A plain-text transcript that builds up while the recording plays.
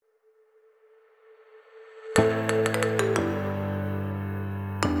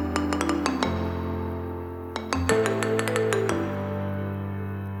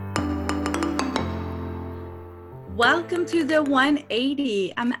Welcome to the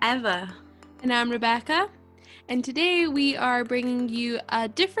 180. I'm Eva. And I'm Rebecca. And today we are bringing you a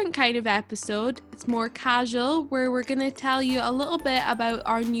different kind of episode. It's more casual, where we're going to tell you a little bit about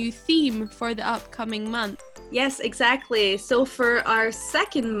our new theme for the upcoming month. Yes, exactly. So for our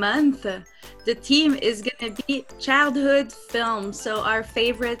second month, the theme is going to be childhood films. So our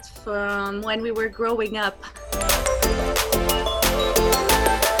favorites from when we were growing up.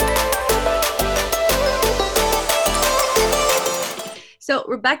 So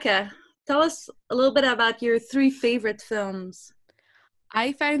Rebecca, tell us a little bit about your three favorite films.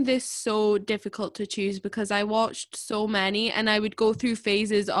 I found this so difficult to choose because I watched so many and I would go through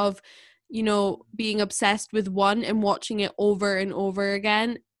phases of, being obsessed with one and watching it over and over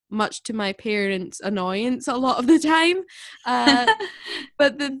again, much to my parents' annoyance a lot of the time.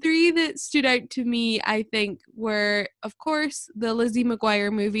 But the three that stood out to me, I think, were, of course, the Lizzie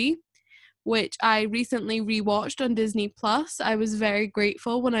McGuire movie, which I recently rewatched on Disney Plus. I was very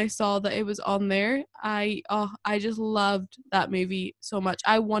grateful when I saw that it was on there. I just loved that movie so much.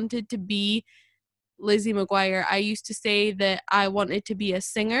 I wanted to be Lizzie McGuire. I used to say that I wanted to be a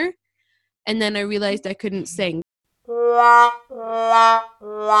singer, and then I realized I couldn't sing. So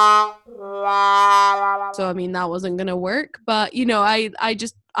I mean that wasn't gonna work. But I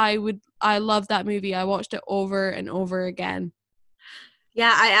love that movie. I watched it over and over again.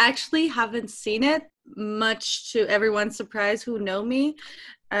 Yeah, I actually haven't seen it, much to everyone's surprise who know me.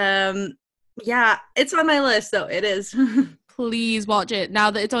 Yeah, it's on my list though. It is. Please watch it now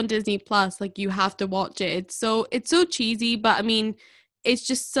that it's on Disney Plus. Like, you have to watch it. It's so cheesy, but I mean, it's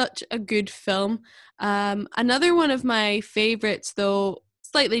just such a good film. Another one of my favorites, though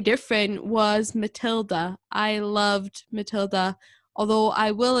slightly different, was Matilda. I loved Matilda, although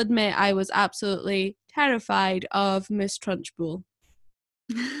I will admit I was absolutely terrified of Miss Trunchbull.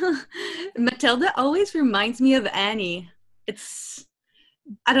 Matilda always reminds me of Annie.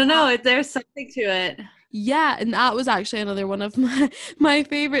 I don't know, there's something to it. Yeah, and that was actually another one of my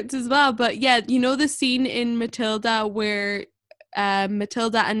favorites as well. But yeah, the scene in Matilda where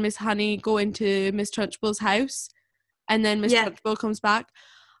Matilda and Miss Honey go into Miss Trunchbull's house and then Miss Trunchbull comes back.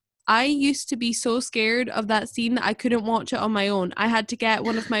 I used to be so scared of that scene that I couldn't watch it on my own. I had to get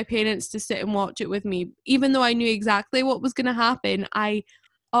one of my parents to sit and watch it with me. Even though I knew exactly what was going to happen,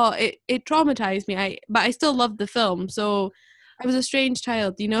 it traumatized me. But I still loved the film. So I was a strange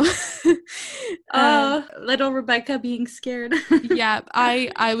child, Little Rebecca being scared. Yeah,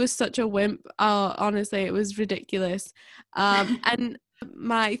 I was such a wimp. Honestly, it was ridiculous. And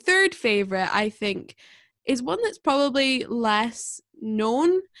my third favorite, I think, is one that's probably less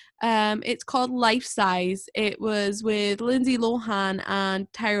known. It's called Life Size. It was with Lindsay Lohan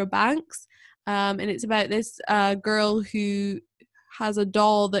and Tyra Banks. And it's about this girl who has a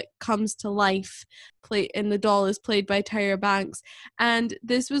doll that comes to life, and the doll is played by Tyra Banks. And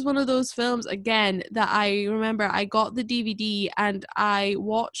this was one of those films, again, that I remember I got the DVD and I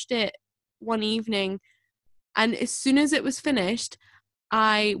watched it one evening, and as soon as it was finished,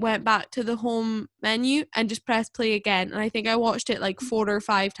 I went back to the home menu and just pressed play again. And I think I watched it like 4 or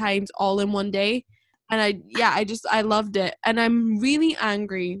 5 times all in one day. And I loved it. And I'm really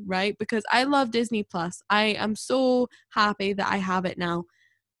angry, right? Because I love Disney Plus. I am so happy that I have it now.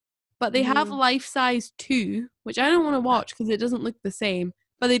 But they have Life Size 2, which I don't want to watch because it doesn't look the same.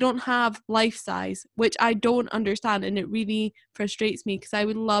 But they don't have Life Size, which I don't understand. And it really frustrates me because I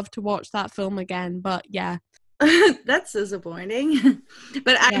would love to watch that film again. But yeah. That's disappointing.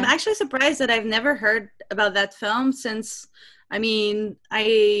 But I'm actually surprised that I've never heard about that film since, I mean,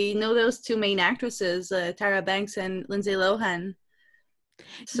 I know those two main actresses, Tyra Banks and Lindsay Lohan.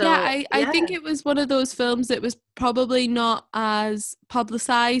 So, I think it was one of those films that was probably not as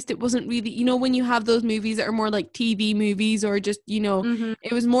publicized. It wasn't really, when you have those movies that are more like TV movies or just,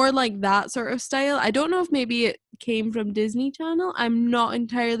 it was more like that sort of style. I don't know if maybe it came from Disney Channel. I'm not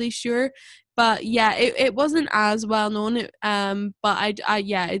entirely sure. But yeah, it wasn't as well known. But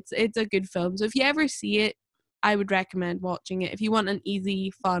it's a good film. So if you ever see it, I would recommend watching it. If you want an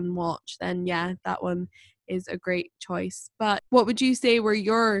easy, fun watch, then yeah, that one is a great choice. But what would you say were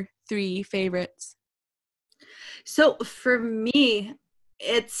your 3 favorites? So for me,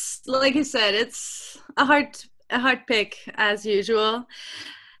 it's like I said, it's a hard pick as usual.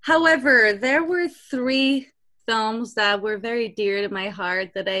 However, there were 3 films that were very dear to my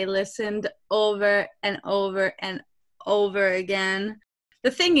heart that I listened over and over and over again. The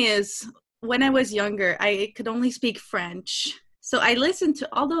thing is, when I was younger, I could only speak French. So I listened to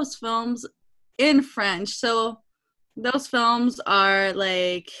all those films in French. So those films are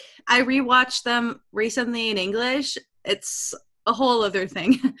like, I rewatched them recently in English. It's a whole other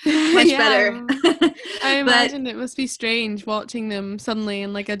thing. Much better. Yeah. I But imagine it must be strange watching them suddenly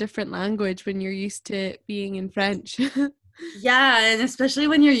in like a different language when you're used to being in French. yeah, and especially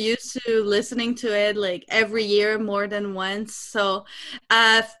when you're used to listening to it like every year more than once. So,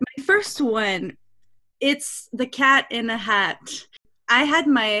 my first one, it's The Cat in a Hat. I had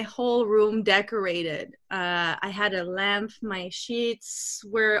my whole room decorated. I had a lamp, my sheets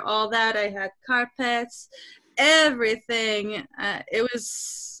were all that. I had carpets, everything. It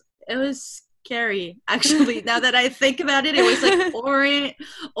was scary actually. Now that I think about it, it was like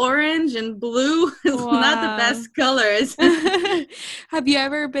orange and blue. It's not the Wow. best colors. Have you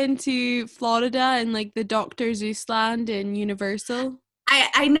ever been to Florida and like the Dr. Seuss land in Universal?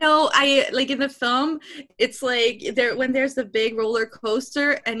 I know I like in the film it's like there when there's the big roller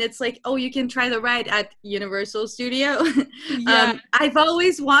coaster and it's like, oh, you can try the ride at Universal Studio. Yeah. I've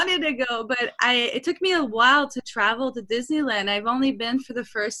always wanted to go, but I it took me a while to travel to Disneyland. I've only been for the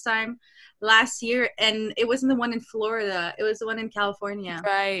first time last year, and it wasn't the one in Florida, it was the one in California.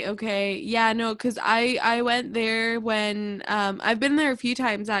 Right, okay. Yeah, no, because I went there when I've been there a few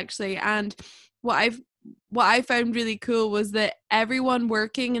times actually, and what I've what I found really cool was that everyone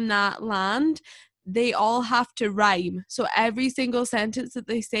working in that land, they all have to rhyme. So every single sentence that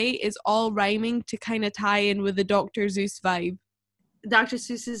they say is all rhyming to kind of tie in with the Dr. Zeus vibe. Dr.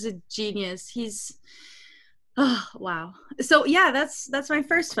 Seuss is a genius. He's oh wow. So yeah, that's my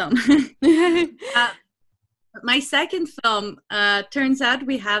first film. uh, My second film, turns out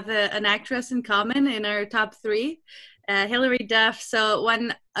we have an actress in common in our top three, Hilary Duff. So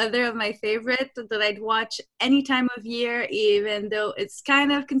one other of my favorite that I'd watch any time of year, even though it's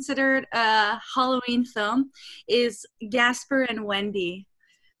kind of considered a Halloween film, is Gasper and Wendy.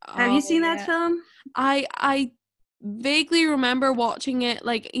 Have you Oh seen that yeah. film? I vaguely remember watching it,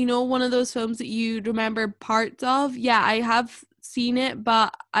 like, you know, one of those films that you remember parts of. Yeah, I have seen it,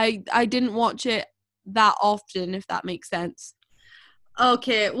 but I didn't watch it that often, if that makes sense.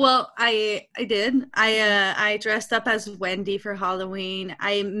 Okay, well, I did. I dressed up as Wendy for Halloween.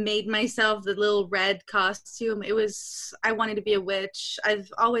 I made myself the little red costume. It was I wanted to be a witch.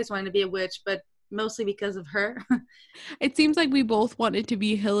 I've always wanted to be a witch, but mostly because of her. It seems like we both wanted to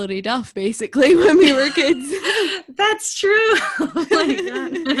be Hilary Duff basically when we were kids. That's true. Oh my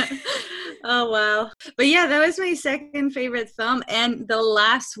god. Oh wow. But yeah, that was my second favorite film, and the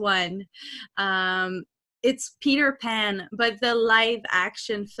last one. Um it's Peter Pan, but the live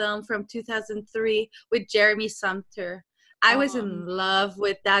action film from 2003 with Jeremy Sumter. I was in Um, love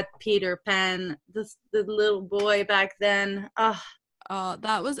with that Peter Pan, the little boy back then. Oh,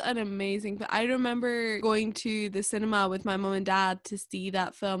 that was an amazing. I remember going to the cinema with my mom and dad to see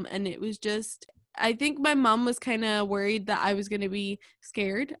that film, and it was just. I think my mom was kind of worried that I was going to be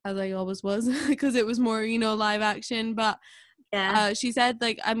scared, as I always was, because it was more, you know, live action. But yeah. she said,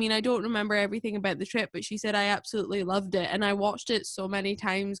 like, I mean, I don't remember everything about the trip, but she said I absolutely loved it, and I watched it so many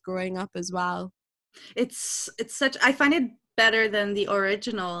times growing up as well. It's such I find it better than the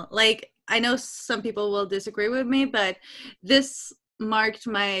original. Like I know some people will disagree with me, but this marked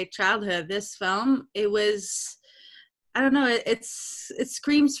my childhood. This film, it was I don't know, it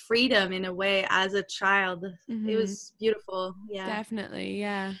screams freedom in a way as a child. It Mm-hmm. was beautiful. Yeah. Definitely,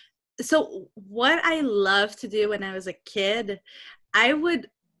 yeah. So what I loved to do when I was a kid, I would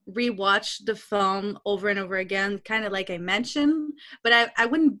rewatch the film over and over again, kind of like I mentioned, but I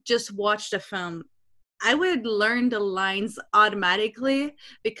wouldn't just watch the film. I would learn the lines automatically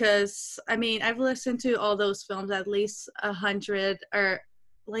because I mean I've listened to all those films at least 100 or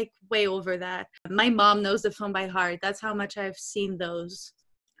like way over that. My mom knows the film by heart. That's how much I've seen those.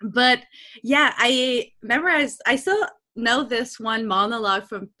 But yeah, I memorized. I still know this one monologue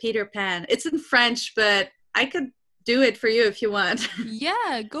from Peter Pan. It's in French, but I could do it for you if you want.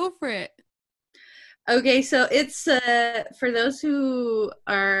 Yeah, go for it. Okay, so it's for those who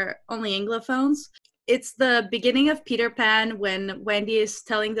are only Anglophones. It's the beginning of Peter Pan when Wendy is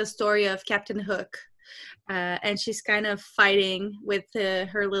telling the story of Captain Hook, and she's kind of fighting with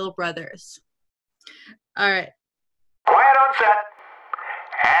her little brothers. All right. Quiet on set.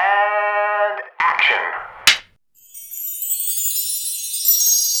 And action.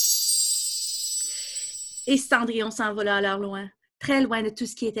 Et Cendrillon s'envola alors loin, très loin de tout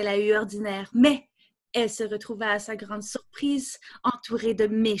ce qui était la vie ordinaire. Mais elle se retrouva à sa grande surprise entourée de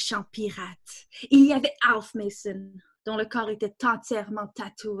méchants pirates. Il y avait Alf Mason, dont le corps était entièrement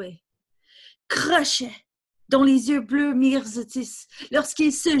tatoué. Crochet, dont les yeux bleus myrtillent.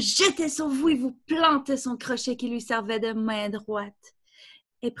 Lorsqu'il se jetait sur vous, il vous plantait son crochet qui lui servait de main droite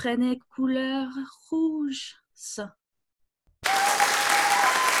et prenait couleur rouge sang.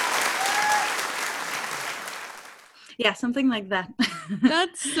 Yeah, something like that.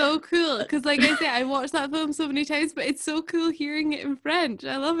 That's so cool. Because like I say, I watched that film so many times, but it's so cool hearing it in French.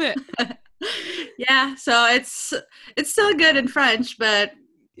 I love it. Yeah, so it's still good in French, but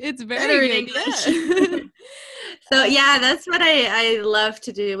It's better very in good. English. Yeah. So yeah, that's what I loved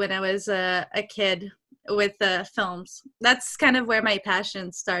to do when I was a kid with films. That's kind of where my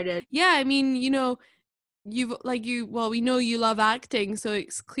passion started. Yeah, I mean, you know, we know you love acting, so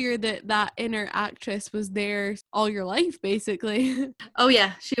it's clear that that inner actress was there all your life, basically. Oh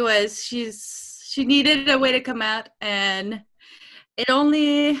yeah, she was. She needed a way to come out, and it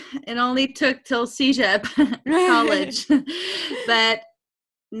only took till CEGEP college, but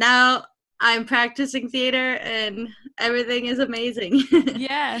now I'm practicing theater and everything is amazing.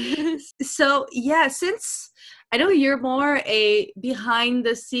 Yeah. So yeah, since I know you're more a behind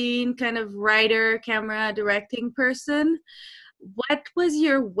the scene kind of writer, camera, directing person, what was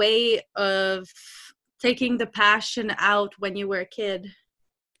your way of taking the passion out when you were a kid?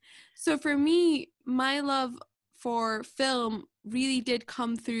 So for me, my love for film really did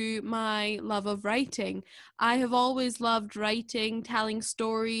come through my love of writing. I have always loved writing, telling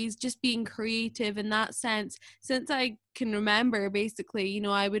stories, just being creative in that sense. Since I can remember, basically, you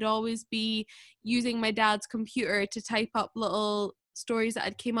know, I would always be using my dad's computer to type up little stories that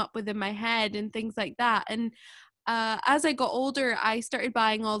I'd came up with in my head and things like that. And as I got older, I started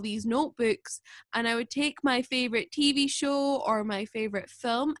buying all these notebooks, and I would take my favorite TV show or my favorite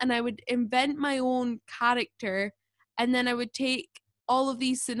film and I would invent my own character, and then I would take all of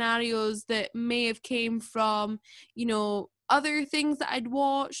these scenarios that may have came from, you know, other things that I'd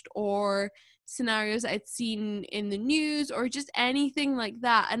watched or scenarios I'd seen in the news or just anything like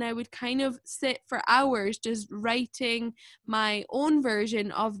that, and I would kind of sit for hours just writing my own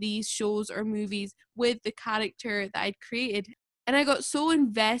version of these shows or movies with the character that I'd created. And I got so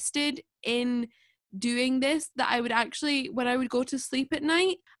invested in doing this that I would actually, when I would go to sleep at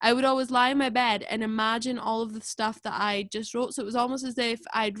night, I would always lie in my bed and imagine all of the stuff that I just wrote. So it was almost as if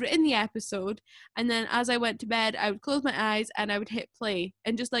I'd written the episode, and then as I went to bed, I would close my eyes and I would hit play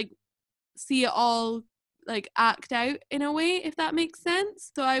and just like see it all like act out in a way, if that makes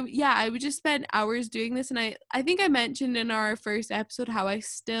sense. So I would just spend hours doing this, and I think I mentioned in our first episode how I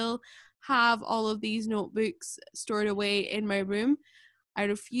still have all of these notebooks stored away in my room. I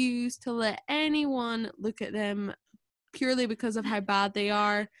refuse to let anyone look at them purely because of how bad they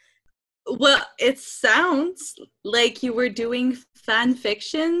are. Well, it sounds like you were doing fan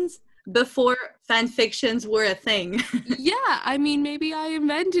fictions before fan fictions were a thing. Yeah, I mean, maybe I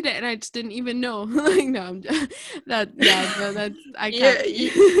invented it and I just didn't even know. Like, no, I'm just, that, yeah, no, that's, I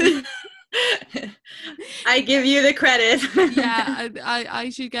can't. I give you the credit. Yeah, I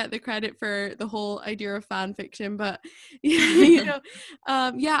should get the credit for the whole idea of fan fiction, but you know,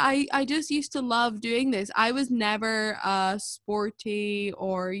 yeah, I just used to love doing this. I was never sporty,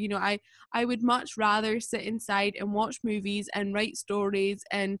 or you know, I would much rather sit inside and watch movies and write stories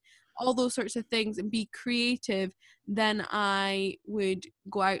and all those sorts of things and be creative than I would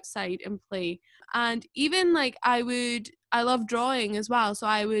go outside and play. And even like I love drawing as well, so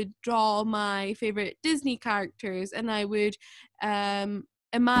I would draw my favorite Disney characters, and I would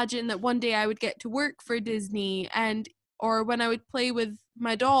imagine that one day I would get to work for Disney, and or when I would play with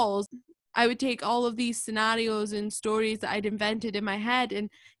my dolls, I would take all of these scenarios and stories that I'd invented in my head and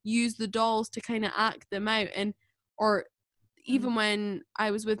use the dolls to kind of act them out. And or even when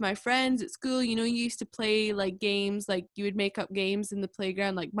I was with my friends at school, you know, you used to play like games, like you would make up games in the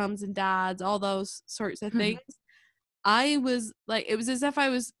playground, like mums and dads, all those sorts of things. I was like, it was as if I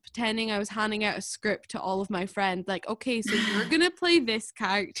was pretending I was handing out a script to all of my friends, like, okay, so you're gonna play this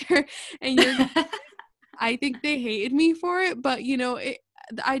character, and I think they hated me for it, but you know,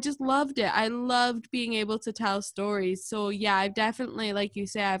 I just loved it. I loved being able to tell stories. So yeah, I've definitely, like you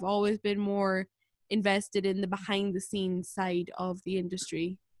say, I've always been more invested in the behind the scenes side of the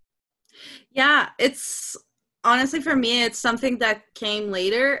industry. Yeah, it's honestly for me, it's something that came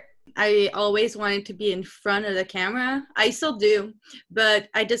later. I always wanted to be in front of the camera. I still do, but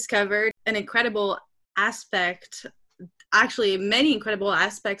I discovered an incredible aspect, actually many incredible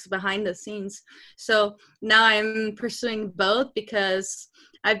aspects behind the scenes. So now I'm pursuing both because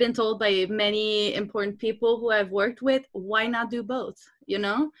I've been told by many important people who I've worked with, why not do both? You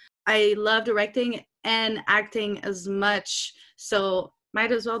know, I love directing and acting as much, so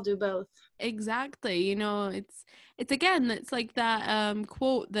might as well do both. Exactly. You know, it's again, it's like that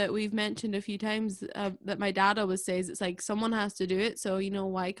quote that we've mentioned a few times, that my dad always says. It's like someone has to do it, so you know,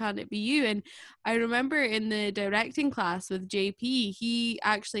 why can't it be you? And I remember in the directing class with JP, he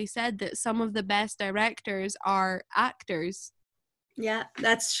actually said that some of the best directors are actors. Yeah,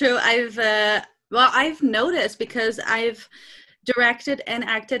 that's true. Well, I've noticed because I've directed and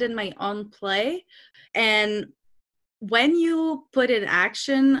acted in my own play, and when you put in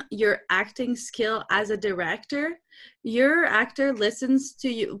action your acting skill as a director, your actor listens to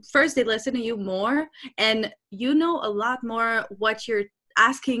you. First, they listen to you more, and you know a lot more what you're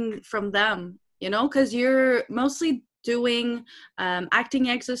asking from them, because you're mostly doing acting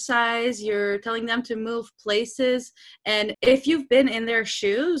exercise, you're telling them to move places. And if you've been in their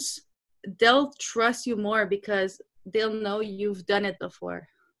shoes, they'll trust you more because they'll know you've done it before.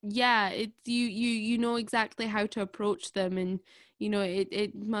 Yeah, it's you know exactly how to approach them, and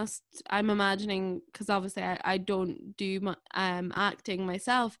it must, I'm imagining, because obviously I don't do acting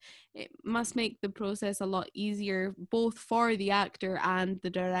myself. It must make the process a lot easier both for the actor and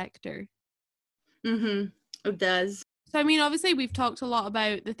the director. Mm-hmm. It does. So I mean, obviously we've talked a lot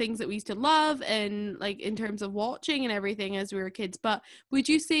about the things that we used to love and like in terms of watching and everything as we were kids, but would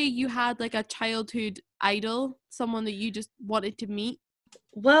you say you had like a childhood idol, someone that you just wanted to meet?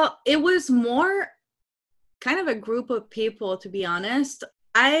 Well, it was more kind of a group of people, to be honest.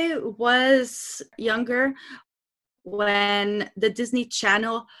 I was younger when the Disney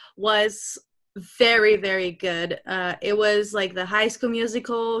Channel was very, very good. It was like the High School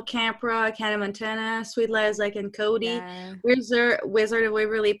Musical, Camp Rock, Hannah Montana, Sweet Lies, like and Cody, Yeah. Wizard of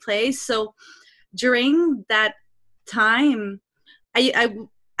Waverly Place. So during that time, I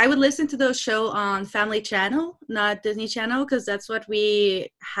I would listen to those show on Family Channel, not Disney Channel, because that's what we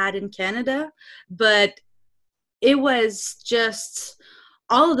had in Canada. But it was just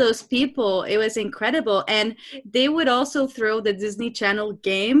all of those people. It was incredible. And they would also throw the Disney Channel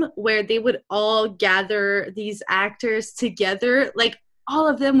game where they would all gather these actors together. Like all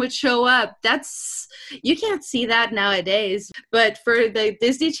of them would show up. That's, you can't see that nowadays. But for the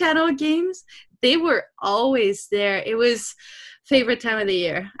Disney Channel games, they were always there. It was favorite time of the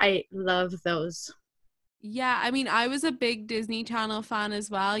year. I love those. Yeah, I mean, I was a big Disney Channel fan as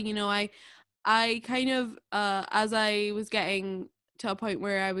well. I kind of as I was getting to a point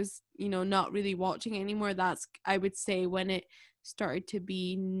where I was, not really watching anymore, that's, I would say, when it started to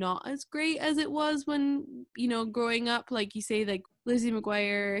be not as great as it was when, growing up, like you say, like Lizzie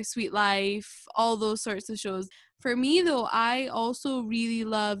McGuire, Sweet Life, all those sorts of shows. For me though, I also really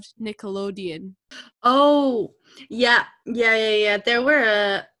loved Nickelodeon. Oh, yeah, yeah, yeah, yeah. There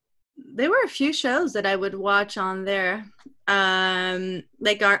were a few shows that I would watch on there.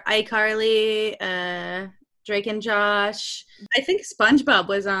 Like our iCarly, Drake and Josh. I think SpongeBob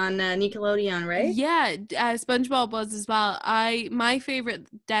was on Nickelodeon, right? Yeah, SpongeBob was as well. My favorite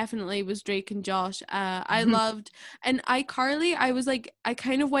definitely was Drake and Josh. I loved, and iCarly. I was like, I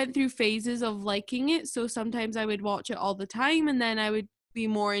kind of went through phases of liking it. So sometimes I would watch it all the time, and then I would be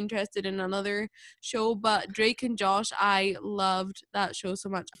more interested in another show. But Drake and Josh, I loved that show so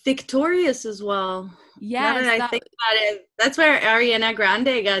much. Victorious as well. Now that Yes, I that. think about it, that's where Ariana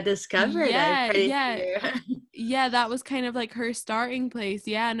Grande got discovered, I'm Yeah, pretty yeah. sure. Yeah, that was kind of like her starting place.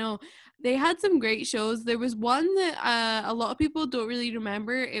 Yeah, no, they had some great shows. There was one that a lot of people don't really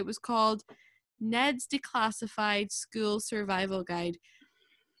remember. It was called Ned's Declassified School Survival Guide.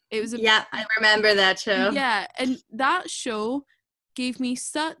 It was a, Yeah, I remember that show. yeah, and that show gave me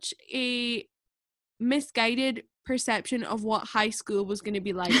such a misguided perception of what high school was going to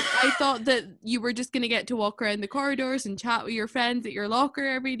be like. I thought that you were just going to get to walk around the corridors and chat with your friends at your locker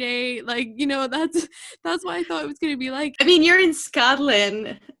every day. Like, that's what I thought it was going to be like. I mean, you're in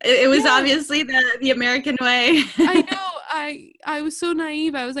Scotland. It was Yeah, obviously the American way. I know. I was so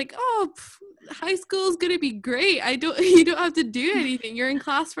naive. I was like, "Oh, high school is going to be great. You don't have to do anything. You're in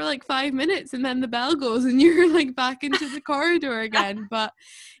class for like 5 minutes and then the bell goes and you're like back into the corridor again." But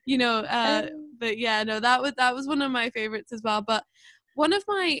you know, uh but yeah, no, that was one of my favorites as well. But one of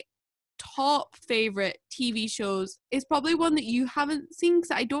my top favorite TV shows is probably one that you haven't seen, because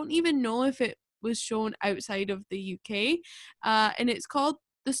I don't even know if it was shown outside of the UK, and it's called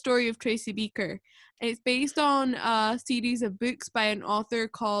The Story of Tracy Beaker. And it's based on a series of books by an author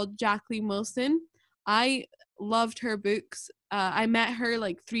called Jacqueline Wilson. I loved her books. I met her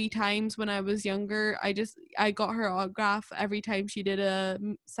like 3 times when I was younger. I got her autograph every time she did a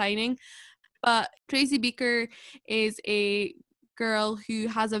signing. But Tracy Beaker is a girl who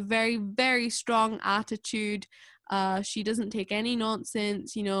has a very, very strong attitude. She doesn't take any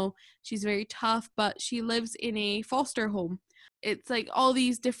nonsense, she's very tough, but she lives in a foster home. It's like all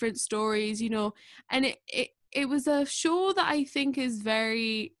these different stories, and it was a show that I think is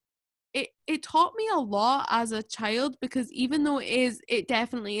very, it taught me a lot as a child, because even though it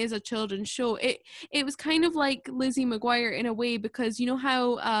definitely is a children's show, it was kind of like Lizzie McGuire in a way, because you know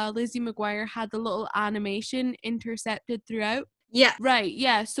how Lizzie McGuire had the little animation intercepted throughout. Yeah. Right,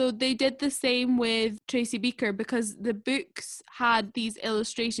 yeah. So they did the same with Tracy Beaker because the books had these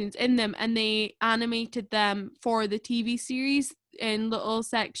illustrations in them and they animated them for the TV series in little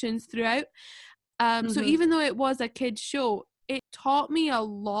sections throughout. So Mm-hmm. even though it was a kid's show, it taught me a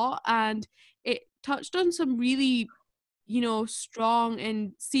lot and it touched on some really, strong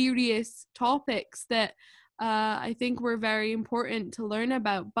and serious topics that I think were very important to learn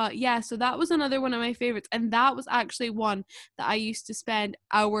about. But yeah, so that was another one of my favorites. And that was actually one that I used to spend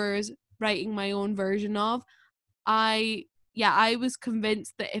hours writing my own version of. I was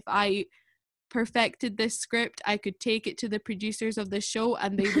convinced that if I perfected this script, I could take it to the producers of the show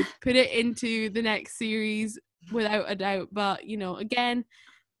and they would put it into the next series without a doubt. But, again,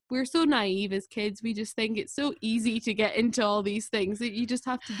 we're so naive as kids. We just think it's so easy to get into all these things that you just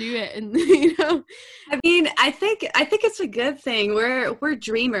have to do it. And, I mean, I think it's a good thing. We're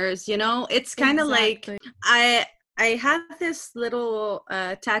dreamers, you know? It's kind of like Exactly. I have this little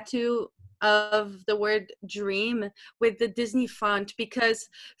tattoo of the word dream with the Disney font because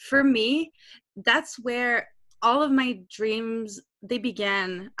for me, that's where all of my dreams they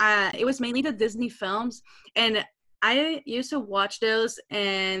began. It was mainly the Disney films, and I used to watch those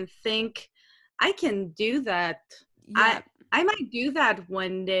and think I can do that. I Yeah. I might do that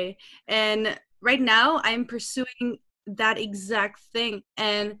one day. And right now I'm pursuing that exact thing,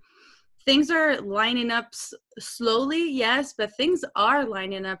 and things are lining up slowly, yes, but things are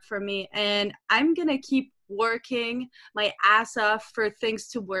lining up for me, and I'm gonna keep working my ass off for things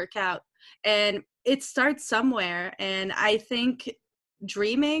to work out. And it starts somewhere, and I think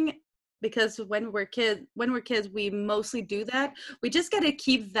dreaming, because when we're kids we mostly do that. We just gotta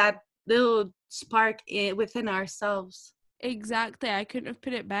keep that little spark within ourselves. Exactly. I couldn't have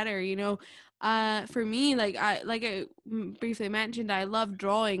put it better, For me, like I briefly mentioned, I love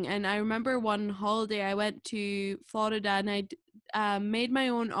drawing, and I remember one holiday I went to Florida and I made my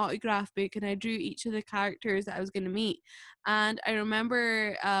own autograph book and I drew each of the characters that I was going to meet. And I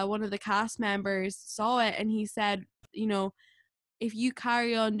remember one of the cast members saw it and he said, if you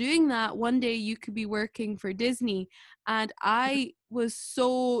carry on doing that, one day you could be working for Disney. And I was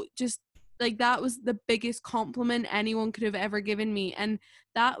so just like, that was the biggest compliment anyone could have ever given me. And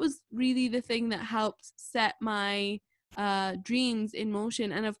that was really the thing that helped set my dreams in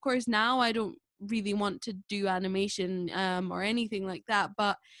motion. And of course, now I don't really want to do animation or anything like that.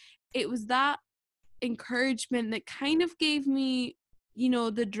 But it was that encouragement that kind of gave me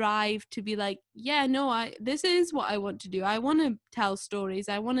the drive to be like, yeah, no, I this is what I want to do. I want to tell stories,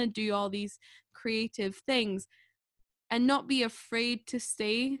 I want to do all these creative things and not be afraid to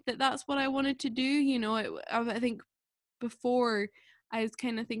say that that's what I wanted to do. I think before I was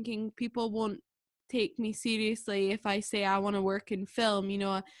kind of thinking people won't take me seriously if I say I want to work in film.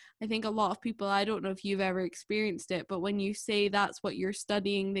 I think a lot of people, I don't know if you've ever experienced it, but when you say that's what you're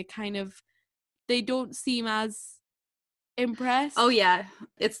studying, they don't seem as Oh impressed. yeah,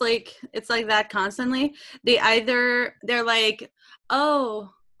 it's like that constantly. They're like,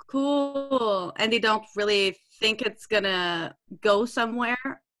 "Oh, cool," and they don't really think it's gonna go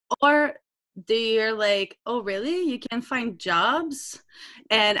somewhere, or they're like, "Oh, really? You can find jobs?"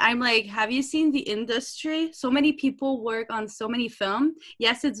 And I'm like, "Have you seen the industry? So many people work on so many film.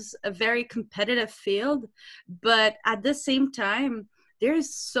 Yes, it's a very competitive field, but at the same time,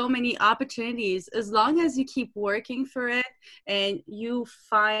 there's so many opportunities as long as you keep working for it and you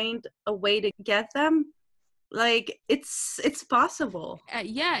find a way to get them. Like it's possible."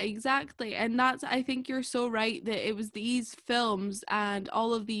 Yeah, exactly. And that's, I think you're so right that it was these films and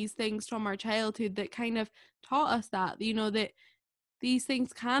all of these things from our childhood that kind of taught us that, that these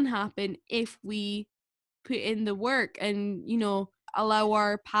things can happen if we put in the work and allow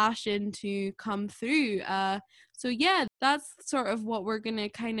our passion to come through. So yeah, that's sort of what we're going to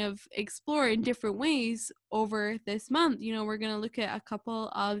kind of explore in different ways over this month. We're going to look at a couple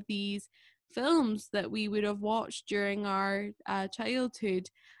of these films that we would have watched during our childhood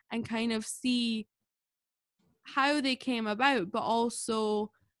and kind of see how they came about, but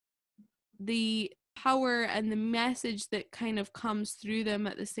also the power and the message that kind of comes through them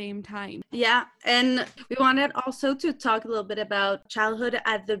at the same time. Yeah, and we wanted also to talk a little bit about childhood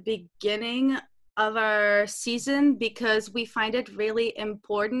at the beginning of our season because we find it really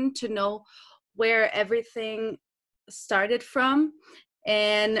important to know where everything started from.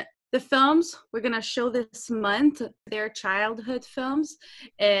 And the films we're going to show this month, they're childhood films,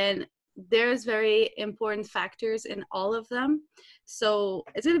 and there's very important factors in all of them. So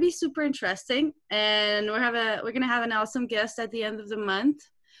it's going to be super interesting, and we're going to have an awesome guest at the end of the month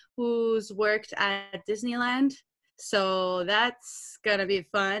who's worked at Disneyland. So that's gonna be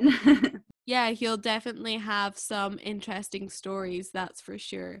fun. Yeah, he'll definitely have some interesting stories, that's for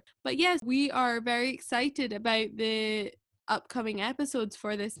sure. But yes, we are very excited about the upcoming episodes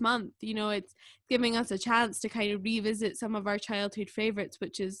for this month. You know, it's giving us a chance to kind of revisit some of our childhood favorites,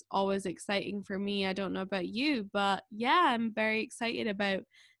 which is always exciting for me. I don't know about you, but yeah, I'm very excited about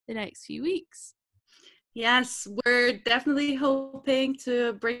the next few weeks. Yes, we're definitely hoping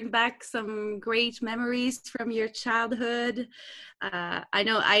to bring back some great memories from your childhood. I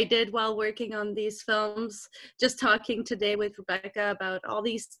know I did while working on these films. Just talking today with Rebecca about all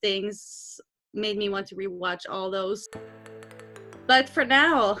these things made me want to rewatch all those. But for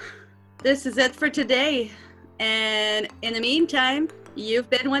now, this is it for today. And in the meantime, you've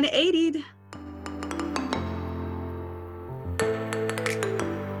been 180'd.